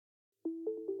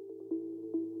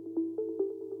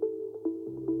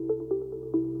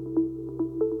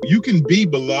You can be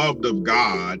beloved of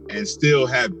God and still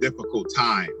have difficult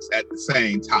times at the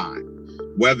same time.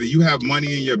 Whether you have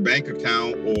money in your bank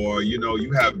account or,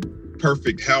 you have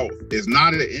perfect health is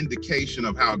not an indication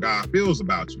of how God feels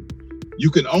about you. You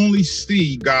can only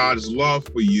see God's love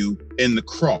for you in the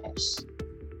cross.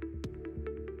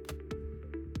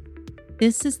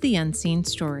 This is The Unseen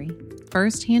Story,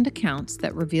 first-hand accounts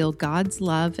that reveal God's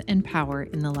love and power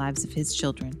in the lives of His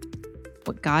children.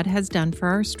 What God has done for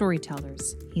our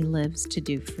storytellers, He lives to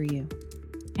do for you.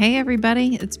 Hey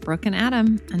everybody, it's Brooke and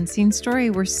Adam, Unseen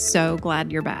Story. We're so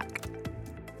glad you're back.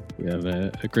 We have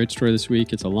a great story this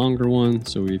week. It's a longer one,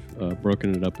 so we've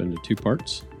broken it up into two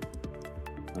parts.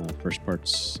 First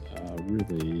part's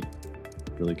really,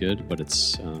 really good, but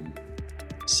it's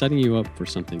setting you up for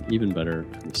something even better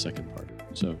in the second part.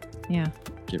 So yeah,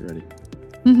 get ready.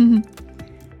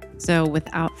 So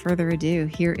without further ado,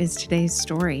 here is today's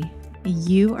story.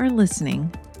 You are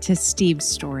listening to Steve's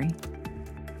story,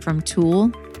 From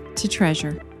Tool to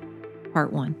Treasure,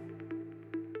 Part 1.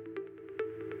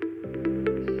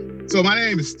 So my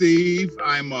name is Steve.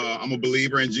 I'm a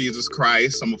believer in Jesus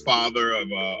Christ. I'm a father of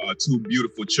two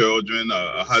beautiful children,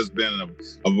 a husband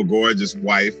of a gorgeous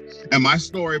wife. And my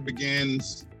story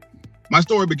begins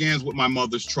with my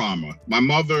mother's trauma. My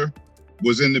mother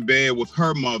was in the bed with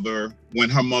her mother when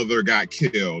her mother got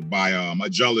killed by a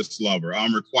jealous lover,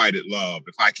 unrequited love.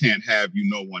 If I can't have you,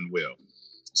 no one will.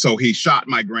 So he shot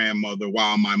my grandmother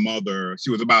while my mother,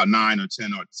 she was about 9 or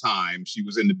 10 at the time, she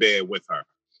was in the bed with her.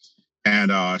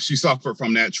 And she suffered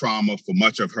from that trauma for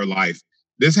much of her life.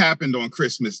 This happened on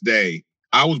Christmas Day.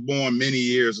 I was born many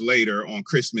years later on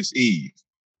Christmas Eve.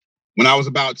 When I was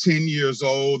about 10 years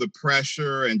old, the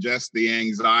pressure and just the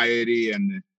anxiety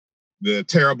and the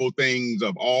terrible things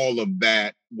of all of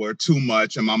that were too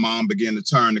much, and my mom began to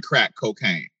turn to crack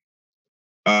cocaine.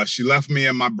 She left me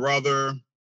and my brother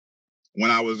when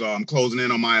I was closing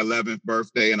in on my 11th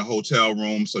birthday in a hotel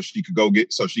room so she could go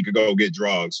get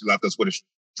drugs. She left us with a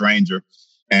stranger,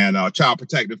 and Child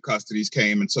Protective Custodies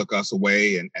came and took us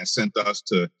away and sent us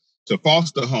to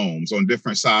foster homes on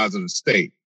different sides of the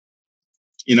state.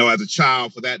 As a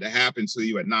child, for that to happen to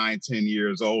you at 9, 10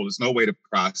 years old, there's no way to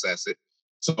process it.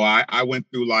 So I went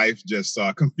through life just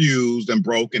confused and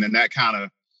broken, and that kind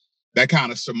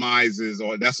of surmises,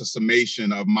 or that's a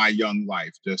summation of my young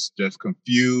life, just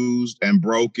confused and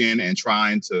broken and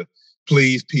trying to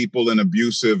please people in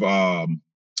abusive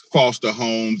foster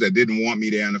homes that didn't want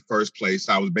me there in the first place.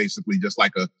 I was basically just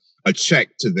like a check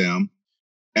to them.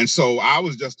 And so I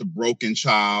was just a broken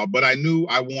child, but I knew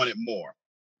I wanted more.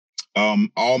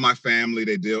 All my family,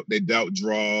 they dealt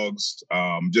drugs,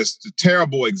 just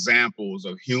terrible examples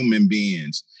of human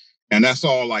beings. And that's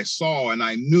all I saw. And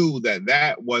I knew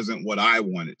that wasn't what I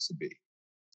wanted to be.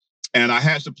 And I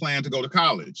had to plan to go to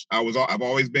college. I've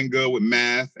always been good with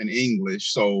math and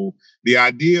English. So the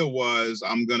idea was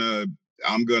I'm gonna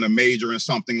major in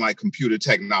something like computer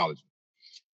technology.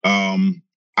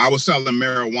 I was selling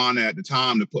marijuana at the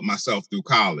time to put myself through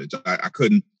college.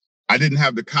 I didn't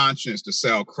have the conscience to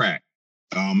sell crack.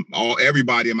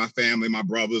 Everybody in my family, my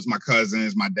brothers, my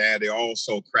cousins, my dad, they all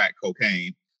sold crack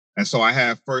cocaine. And so I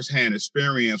have firsthand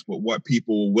experience with what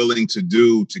people were willing to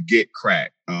do to get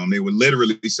crack. They would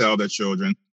literally sell their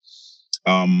children.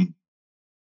 One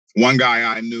guy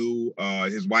I knew,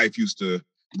 his wife used to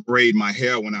braid my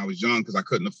hair when I was young because I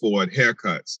couldn't afford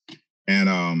haircuts.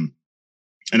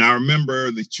 And I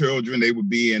remember the children, they would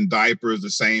be in diapers, the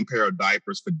same pair of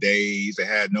diapers for days. They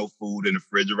had no food in the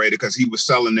refrigerator because he was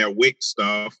selling their WIC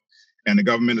stuff and the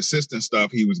government assistance stuff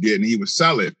he was getting. He would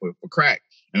sell it for crack.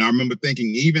 And I remember thinking,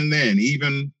 even then,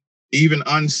 even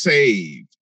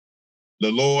unsaved,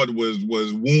 the Lord was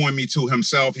wooing me to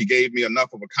himself. He gave me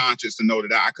enough of a conscience to know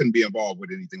that I couldn't be involved with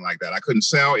anything like that. I couldn't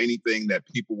sell anything that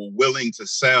people were willing to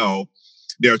sell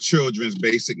their children's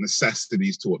basic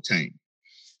necessities to obtain.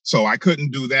 So I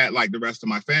couldn't do that like the rest of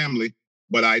my family,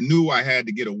 but I knew I had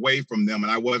to get away from them,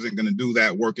 and I wasn't going to do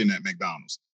that working at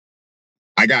McDonald's.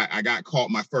 I got caught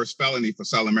my first felony for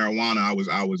selling marijuana.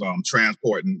 I was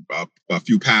transporting a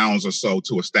few pounds or so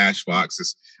to a stash box.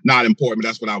 It's not important, but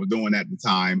that's what I was doing at the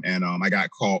time. And I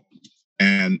got caught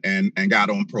and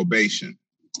got on probation.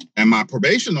 And my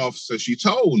probation officer, she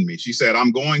told me, she said,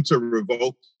 I'm going to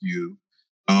revoke you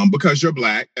because you're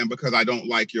Black and because I don't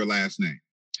like your last name.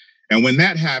 And when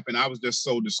that happened, I was just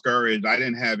so discouraged. I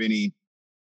didn't have any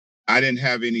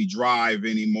drive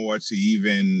anymore to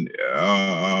even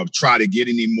try to get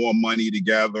any more money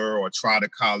together or try the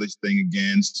college thing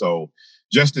again. So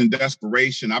just in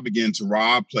desperation, I began to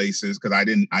rob places because I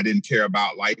didn't care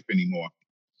about life anymore.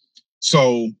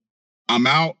 So I'm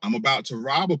out. I'm about to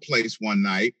rob a place one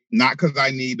night, not because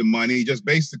I need the money, just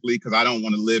basically because I don't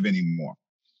want to live anymore.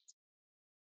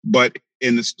 But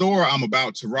in the store I'm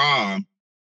about to rob,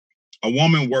 a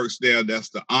woman works there that's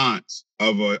the aunt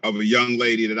of a young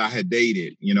lady that I had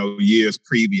dated, years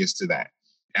previous to that.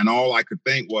 And all I could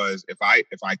think was, if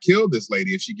I kill this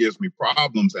lady, if she gives me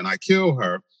problems and I kill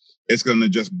her, it's going to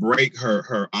just break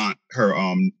her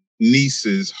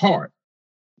niece's heart.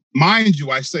 Mind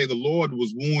you, I say the Lord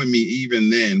was wooing me even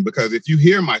then, because if you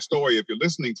hear my story, if you're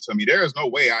listening to me, there is no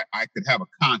way I could have a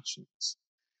conscience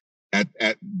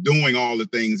at doing all the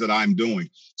things that I'm doing.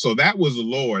 So that was the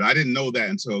Lord. I didn't know that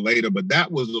until later, but that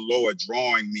was the Lord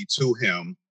drawing me to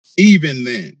him even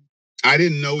then. I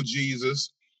didn't know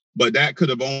Jesus, but that could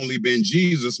have only been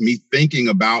Jesus, me thinking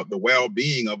about the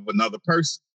well-being of another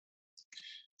person.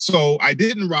 So I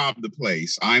didn't rob the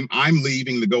place. I'm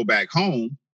leaving to go back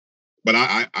home, but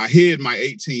I hid my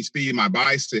 18 speed, my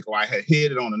bicycle. I had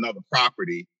hid it on another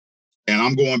property, and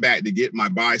I'm going back to get my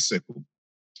bicycle.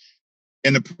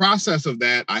 In the process of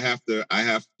that, I have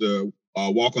to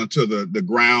walk onto the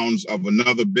grounds of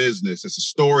another business. It's a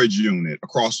storage unit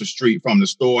across the street from the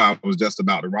store I was just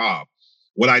about to rob.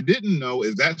 What I didn't know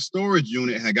is that storage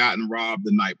unit had gotten robbed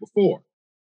the night before.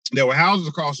 There were houses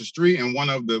across the street, and one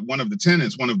of the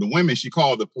tenants, one of the women, she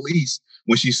called the police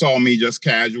when she saw me just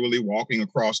casually walking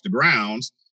across the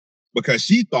grounds, because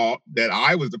she thought that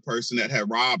I was the person that had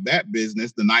robbed that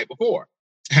business the night before.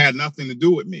 It had nothing to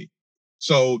do with me.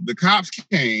 So the cops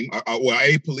came,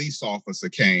 a police officer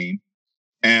came,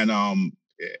 and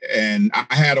I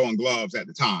had on gloves at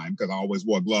the time because I always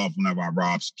wore gloves whenever I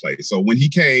robbed a place. So when he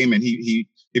came and he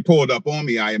pulled up on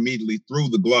me, I immediately threw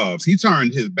the gloves. He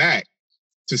turned his back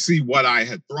to see what I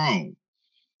had thrown.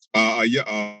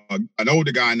 An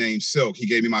older guy named Silk, he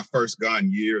gave me my first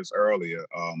gun years earlier.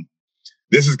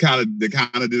 This is kind of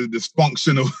the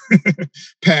dysfunctional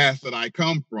path that I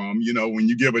come from. When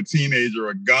you give a teenager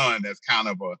a gun, that's kind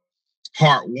of a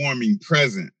heartwarming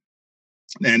present,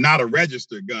 and not a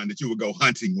registered gun that you would go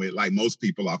hunting with like most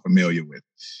people are familiar with,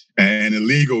 an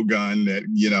illegal gun that,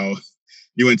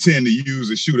 you intend to use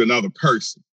to shoot another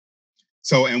person.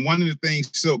 So, and one of the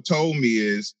things Silk told me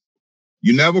is,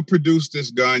 you never produce this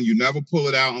gun, you never pull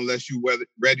it out unless you're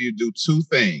ready to do two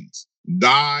things: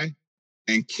 die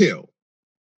and kill.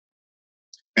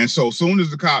 And so as soon as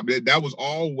the cop, that was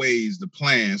always the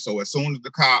plan. So as soon as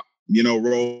the cop,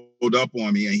 rolled up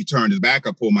on me and he turned his back,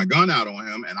 I pulled my gun out on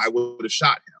him and I would have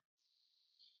shot him.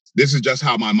 This is just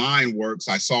how my mind works.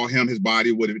 I saw him, his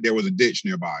body there was a ditch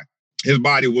nearby. His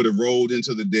body would have rolled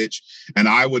into the ditch and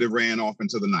I would have ran off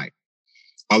into the night.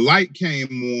 A light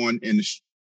came on in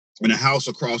the house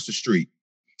across the street.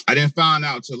 I didn't find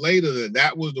out till later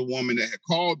that was the woman that had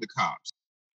called the cops.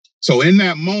 So in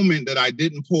that moment that I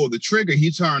didn't pull the trigger, he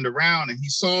turned around and he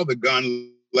saw the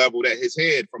gun leveled at his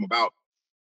head from about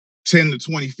 10 to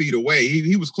 20 feet away.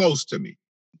 He was close to me.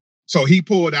 So he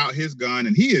pulled out his gun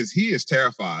and he is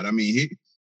terrified. I mean,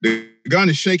 the gun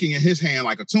is shaking in his hand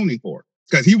like a tuning fork,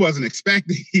 because he wasn't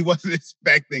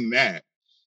expecting that,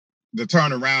 to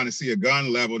turn around and see a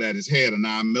gun leveled at his head, a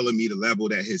 9mm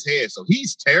leveled at his head. So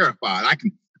he's terrified.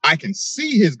 I can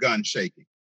see his gun shaking.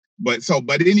 But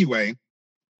anyway,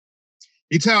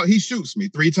 he shoots me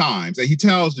 3 times, and he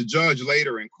tells the judge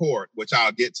later in court, which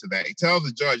I'll get to that. He tells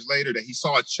the judge later that he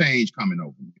saw a change coming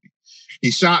over me.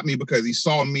 He shot me because he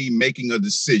saw me making a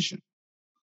decision.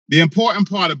 The important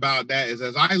part about that is,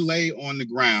 as I lay on the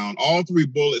ground, all 3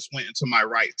 bullets went into my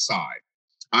right side.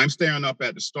 I'm staring up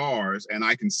at the stars and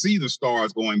I can see the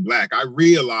stars going black. I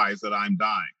realize that I'm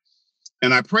dying.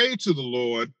 And I prayed to the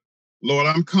Lord,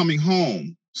 I'm coming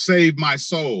home, save my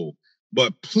soul,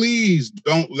 but please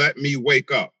don't let me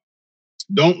wake up.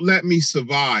 Don't let me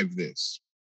survive this.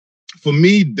 For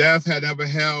me, death had never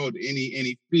held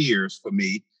any fears for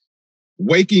me.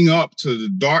 Waking up to the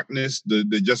darkness, the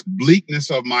just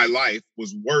bleakness of my life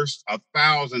was worse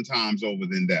 1,000 times over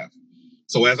than death.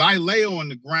 So as I lay on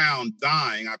the ground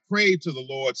dying, I prayed to the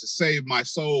Lord to save my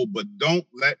soul, but don't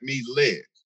let me live.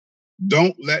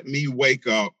 Don't let me wake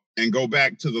up and go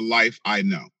back to the life I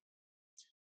know.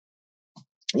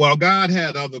 Well, God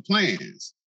had other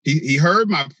plans. He heard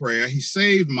my prayer. He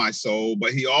saved my soul,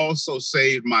 but he also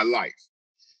saved my life.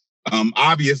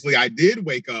 Obviously, I did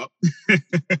wake up,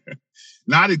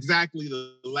 not exactly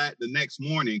the next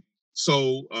morning.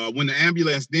 So when the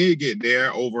ambulance did get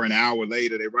there, over an hour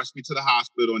later, they rushed me to the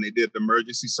hospital and they did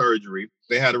emergency surgery.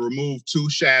 They had to remove 2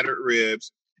 shattered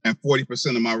ribs and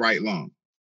 40% of my right lung.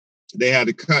 They had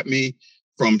to cut me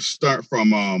from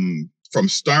sternum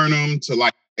to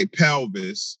like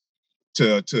pelvis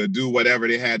to do whatever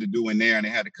they had to do in there, and they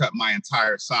had to cut my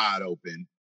entire side open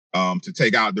to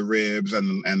take out the ribs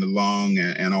and the lung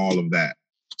and all of that.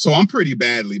 So I'm pretty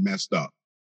badly messed up.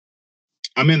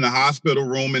 I'm in the hospital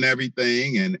room and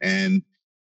everything,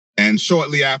 and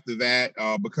shortly after that,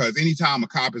 because anytime a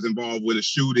cop is involved with a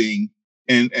shooting,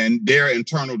 and their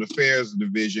internal affairs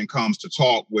division comes to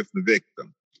talk with the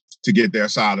victim to get their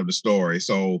side of the story.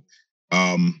 So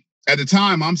at the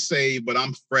time, I'm saved, but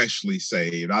I'm freshly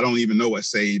saved. I don't even know what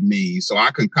saved means. So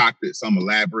I concocted some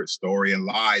elaborate story and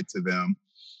lied to them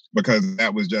because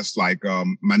that was just like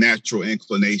my natural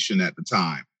inclination at the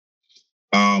time.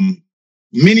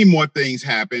 Many more things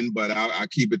happened, but I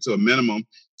keep it to a minimum.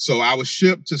 So I was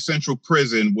shipped to Central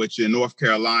Prison, which in North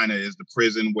Carolina is the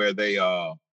prison where they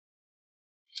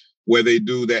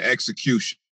do their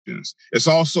executions. It's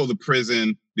also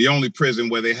the only prison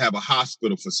where they have a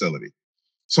hospital facility.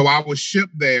 So I was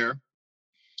shipped there.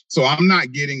 So I'm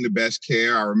not getting the best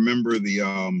care. I remember the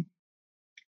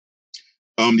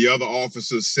other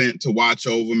officers sent to watch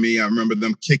over me. I remember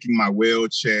them kicking my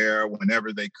wheelchair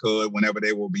whenever they could, whenever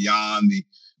they were beyond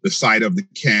the sight of the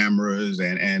cameras,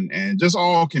 and just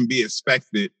all can be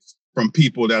expected from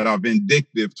people that are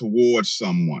vindictive towards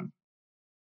someone.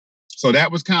 So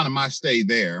that was kind of my stay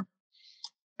there.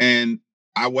 And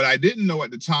what I didn't know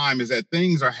at the time is that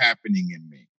things are happening in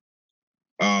me.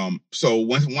 So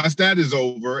once that is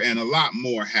over, and a lot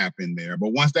more happened there,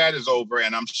 but once that is over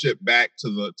and I'm shipped back to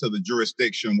the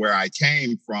jurisdiction where I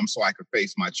came from so I could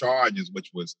face my charges, which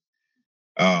was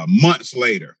months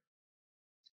later,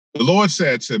 the Lord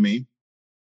said to me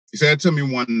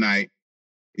one night,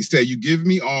 he said, "You give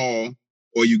me all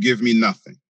or you give me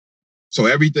nothing." So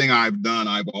everything I've done,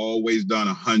 I've always done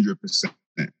 100%.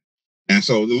 And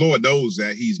so the Lord knows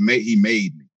that he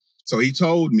made me. So he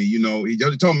told me, he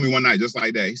told me one night just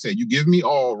like that. He said, "You give me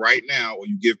all right now or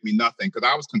you give me nothing." Because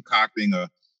I was concocting a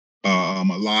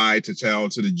lie to tell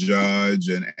to the judge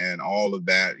and all of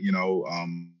that,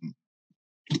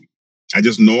 I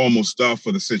just normal stuff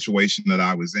for the situation that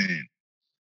I was in.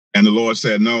 And the Lord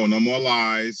said, no more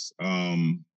lies.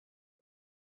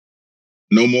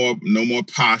 No more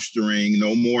posturing,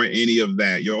 no more any of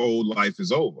that. Your old life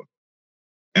is over.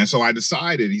 And so I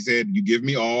decided, he said, "You give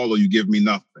me all or you give me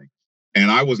nothing." And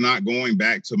I was not going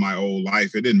back to my old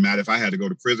life. It didn't matter if I had to go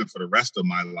to prison for the rest of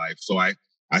my life. So I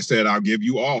said, "I'll give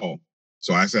you all."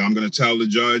 So I said, "I'm going to tell the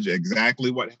judge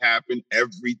exactly what happened,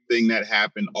 everything that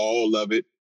happened, all of it."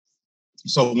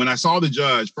 So when I saw the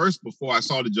judge, before I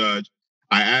saw the judge,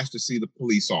 I asked to see the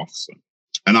police officer.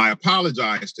 And I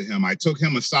apologized to him. I took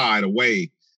him aside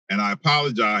away and I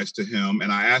apologized to him.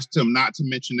 And I asked him not to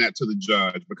mention that to the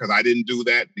judge because I didn't do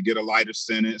that to get a lighter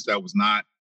sentence. That was not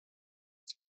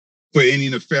for any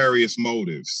nefarious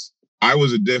motives. I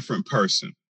was a different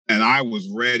person and I was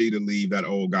ready to leave that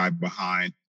old guy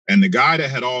behind. And the guy that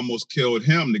had almost killed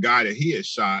him, the guy that he had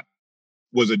shot,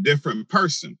 was a different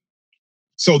person.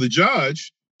 So the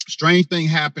judge, strange thing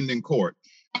happened in court.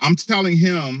 I'm telling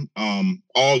him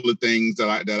all the things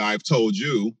that I've told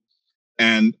you,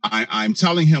 and I'm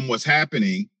telling him what's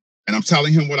happening, and I'm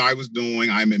telling him what I was doing.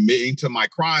 I'm admitting to my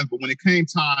crimes. But when it came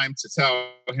time to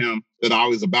tell him that I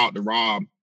was about to rob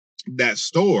that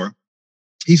store,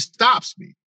 he stops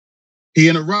me. He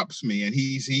interrupts me, and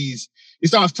he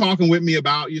starts talking with me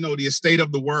about the estate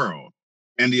of the world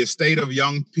and the estate of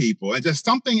young people, and just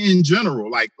something in general,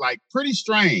 like pretty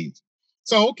strange.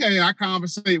 So, okay, I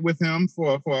conversate with him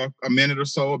for a minute or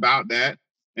so about that.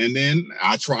 And then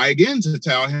I try again to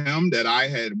tell him that I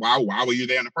had, why were you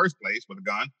there in the first place with a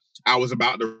gun? I was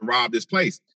about to rob this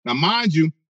place. Now, mind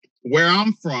you, where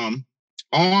I'm from,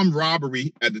 armed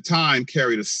robbery at the time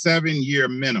carried a 7-year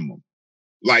minimum.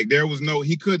 Like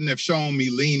he couldn't have shown me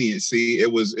leniency.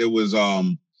 It was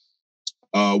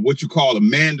what you call a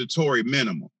mandatory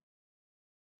minimum.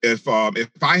 If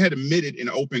I had admitted in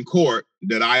open court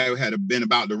that I had been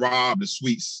about to rob the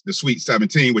Sweet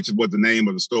 17, which was the name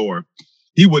of the store,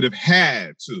 he would have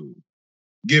had to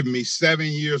give me 7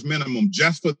 years minimum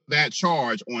just for that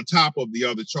charge on top of the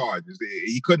other charges.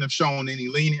 He couldn't have shown any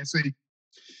leniency.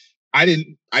 I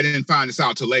didn't find this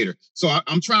out till later. So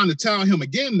I'm trying to tell him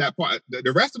again that part.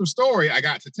 The rest of the story I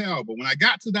got to tell, but when I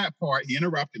got to that part, he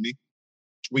interrupted me.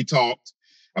 We talked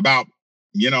about,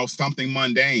 something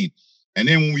mundane. And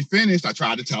then when we finished, I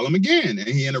tried to tell him again, and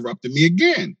he interrupted me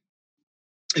again.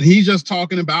 And he's just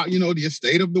talking about, the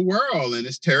estate of the world, and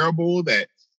it's terrible that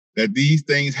these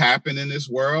things happen in this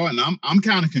world. And I'm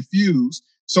kind of confused.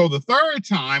 So the third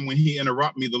time when he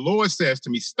interrupted me, the Lord says to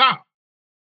me, "Stop.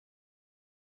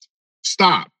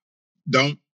 Stop.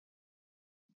 Don't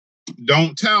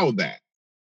tell that."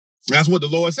 That's what the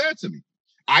Lord said to me.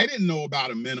 I didn't know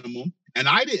about a minimum, and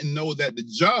I didn't know that the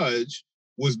judge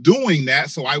was doing that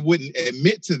so I wouldn't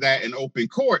admit to that in open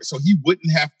court, so he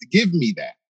wouldn't have to give me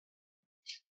that.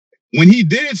 When he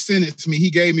did sentence me, he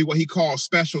gave me what he called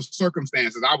special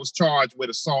circumstances. I was charged with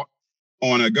assault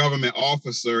on a government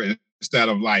officer instead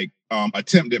of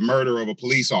attempted murder of a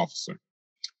police officer.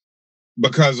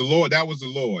 Because that was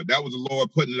the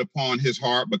Lord putting it upon his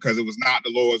heart, because it was not the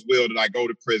Lord's will that I go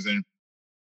to prison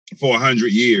for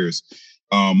 100 years,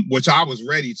 which I was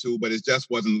ready to, but it just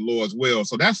wasn't the Lord's will.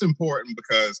 So that's important,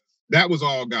 because that was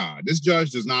all God. This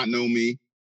judge does not know me,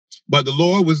 but the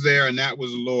Lord was there, and that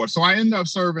was the Lord. So I ended up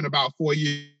serving about 4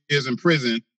 years in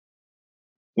prison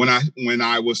when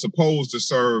I was supposed to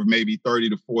serve maybe 30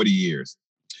 to 40 years.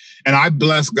 And I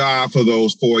bless God for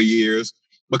those 4 years,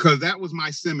 because that was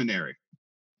my seminary.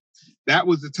 That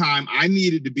was the time I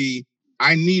needed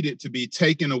to be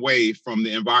taken away from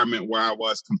the environment where I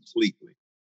was completely.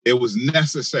 It was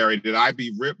necessary that I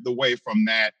be ripped away from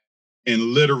that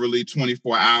in literally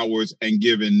 24 hours and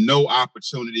given no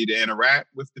opportunity to interact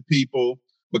with the people.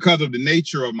 Because of the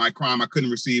nature of my crime, I couldn't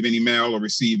receive any mail or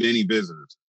receive any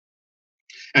visitors.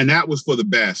 And that was for the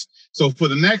best. So for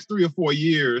the next 3 or 4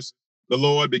 years, the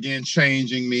Lord began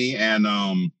changing me. And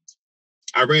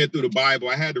I read through the Bible.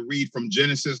 I had to read from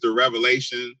Genesis to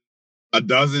Revelation a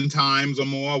dozen times or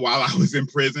more while I was in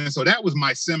prison. So that was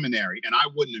my seminary, and I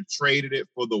wouldn't have traded it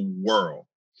for the world.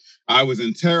 I was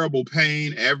in terrible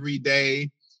pain every day,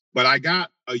 but I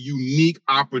got a unique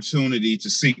opportunity to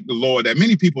seek the Lord that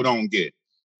many people don't get.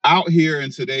 Out here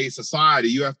in today's society,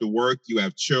 you have to work, you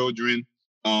have children.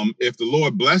 If the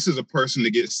Lord blesses a person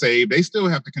to get saved, they still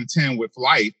have to contend with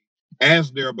life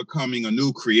as they're becoming a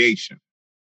new creation.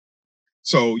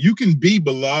 So you can be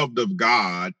beloved of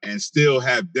God and still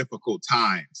have difficult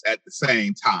times at the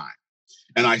same time.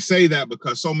 And I say that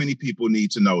because so many people need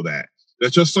to know that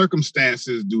your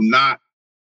circumstances do not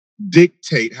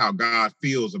dictate how God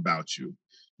feels about you.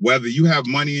 Whether you have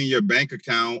money in your bank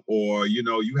account or,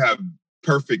 you have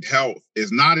perfect health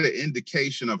is not an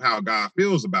indication of how God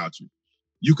feels about you.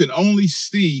 You can only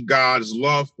see God's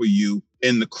love for you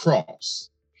in the cross.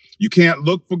 You can't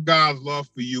look for God's love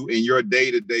for you in your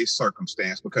day-to-day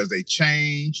circumstance, because they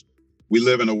change. We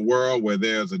live in a world where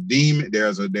there's a demon,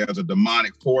 there's a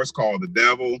demonic force called the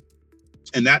devil.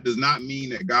 And that does not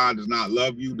mean that God does not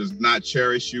love you, does not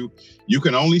cherish you. You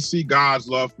can only see God's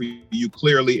love for you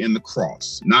clearly in the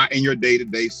cross, not in your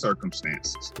day-to-day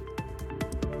circumstances.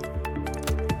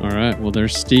 All right. Well,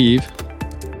 there's Steve.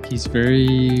 He's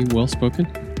very well-spoken.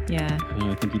 Yeah.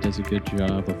 I think he does a good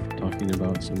job of talking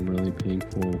about some really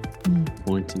painful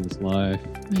points in his life.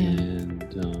 Yeah.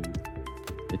 And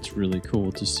it's really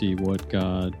cool to see what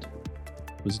God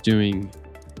was doing.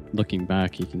 Looking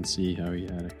back, you can see how he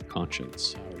had a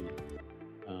conscience,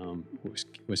 how he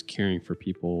was caring for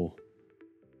people,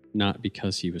 not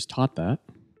because he was taught that.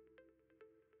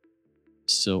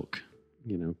 Silk,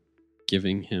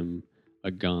 giving him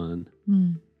a gun.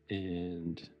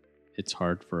 And it's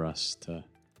hard for us to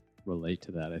relate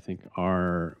to that. I think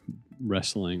our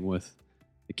wrestling with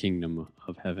the kingdom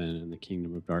of heaven and the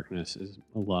kingdom of darkness is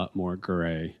a lot more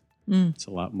gray. It's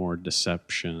a lot more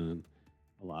deception,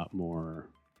 a lot more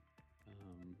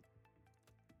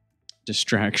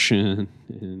distraction.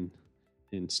 And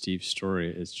in Steve's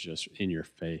story, it's just in your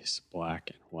face,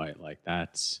 black and white. Like,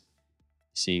 that's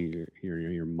seeing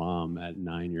your mom at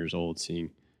 9 years old, seeing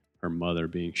her mother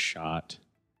being shot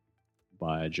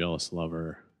by a jealous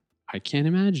lover. I can't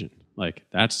imagine. Like,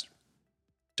 that's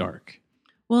dark.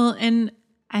 Well, and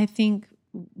I think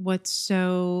what's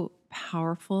so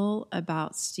powerful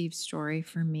about Steve's story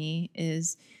for me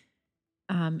is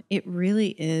it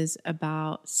really is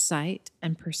about sight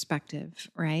and perspective,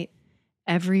 right?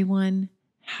 Everyone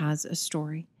has a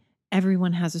story.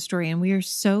 Everyone has a story. And we are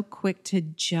so quick to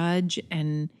judge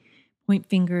and point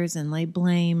fingers and lay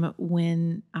blame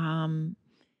when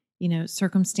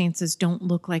circumstances don't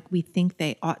look like we think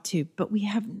they ought to, but we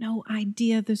have no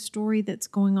idea the story that's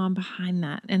going on behind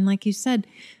that. And like you said,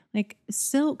 like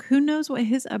Silk, who knows what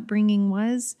his upbringing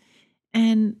was?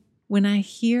 And when I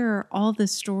hear all the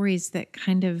stories that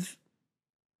kind of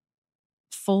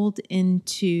fold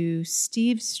into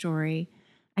Steve's story,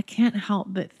 I can't help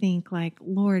but think like,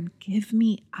 Lord, give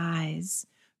me eyes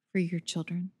for your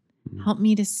children. Help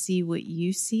me to see what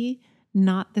you see,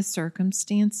 not the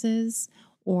circumstances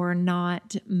or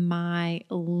not my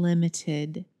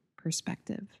limited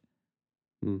perspective.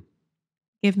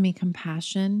 Give me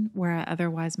compassion where I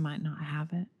otherwise might not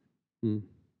have it.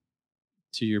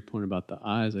 To your point about the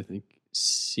eyes, I think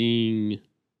seeing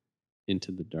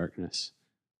into the darkness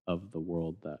of the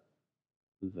world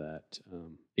that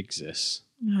exists.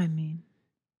 I mean,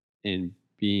 and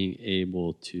being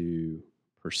able to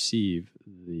perceive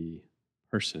the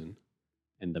person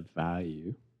and the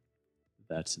value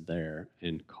that's there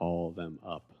and call them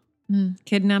up.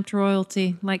 Kidnapped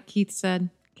royalty, like Keith said,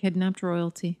 kidnapped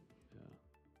royalty. Yeah.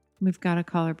 We've got to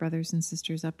call our brothers and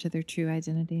sisters up to their true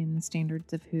identity and the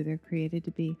standards of who they're created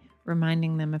to be,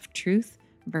 reminding them of truth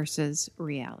versus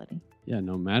reality. Yeah,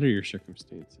 no matter your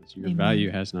circumstances, your Amen.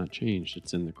 value has not changed.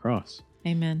 It's in the cross.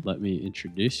 Amen. Let me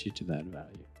introduce you to that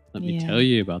value. Let me Yeah. tell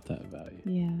you about that value.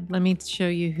 Yeah. Let me show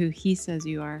you who he says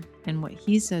you are and what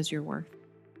he says you're worth.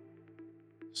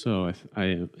 So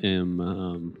I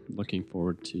am looking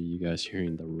forward to you guys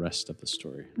hearing the rest of the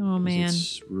story. Oh, 'Cause man.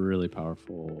 It's really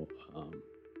powerful,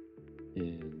 and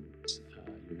you're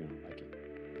going to like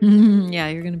it. Yeah,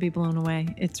 you're going to be blown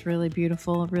away. It's really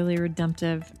beautiful, really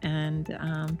redemptive, and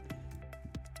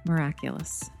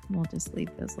miraculous. We'll just leave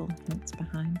those little hints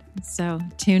behind. So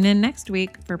tune in next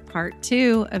week for part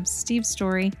 2 of Steve's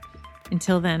story.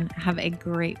 Until then, have a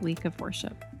great week of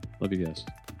worship. Love you guys.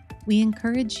 We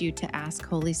encourage you to ask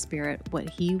Holy Spirit what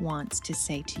he wants to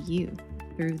say to you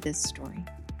through this story.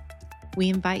 We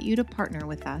invite you to partner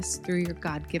with us through your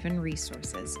God-given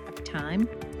resources of time,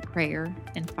 prayer,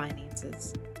 and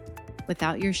finances.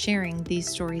 Without your sharing, these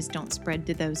stories don't spread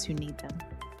to those who need them.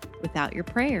 Without your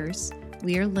prayers,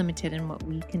 we are limited in what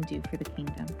we can do for the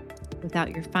kingdom.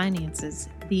 Without your finances,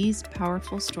 these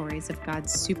powerful stories of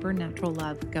God's supernatural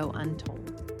love go untold.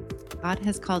 God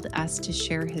has called us to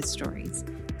share his stories,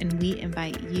 and we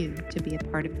invite you to be a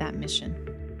part of that mission.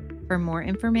 For more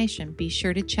information, be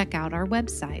sure to check out our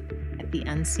website at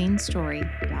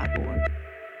theunseenstory.org.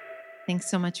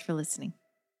 Thanks so much for listening.